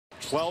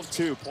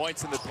12-2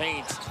 points in the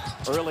paint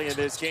early in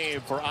this game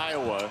for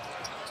Iowa.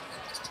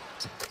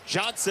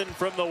 Johnson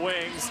from the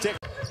wing.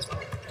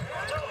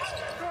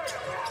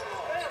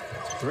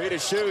 Three to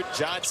shoot.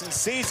 Johnson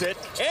sees it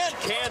and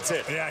cans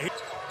it. Yeah,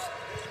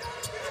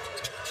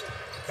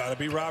 gotta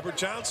be Robert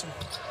Johnson.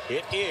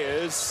 It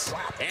is,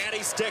 and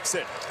he sticks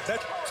it.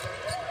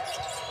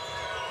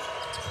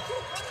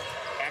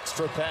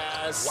 Extra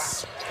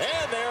pass,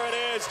 and there it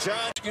is.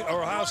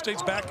 Ohio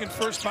State's back in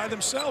first by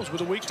themselves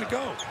with a week to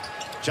go.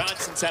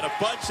 Johnson's had a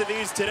bunch of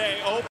these today.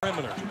 Oh,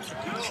 perimeter.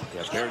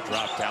 Yeah, Bear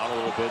dropped down a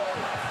little bit.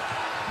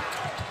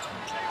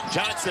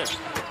 Johnson,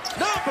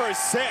 number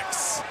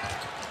 6.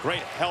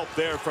 Great help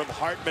there from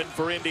Hartman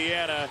for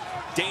Indiana.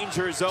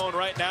 Danger zone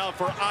right now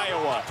for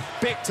Iowa.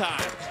 Big time.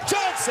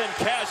 Johnson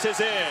cashes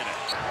in.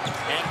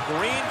 And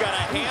Green got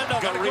a hand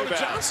on the rebound. Go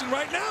to Johnson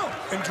right now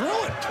and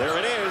drill it. There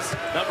it is.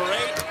 Number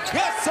 8.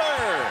 Yes,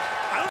 sir.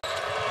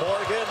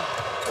 Morgan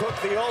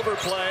cooked the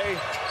overplay.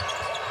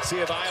 See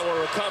if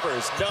Iowa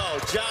recovers. No,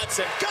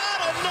 Johnson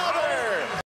got another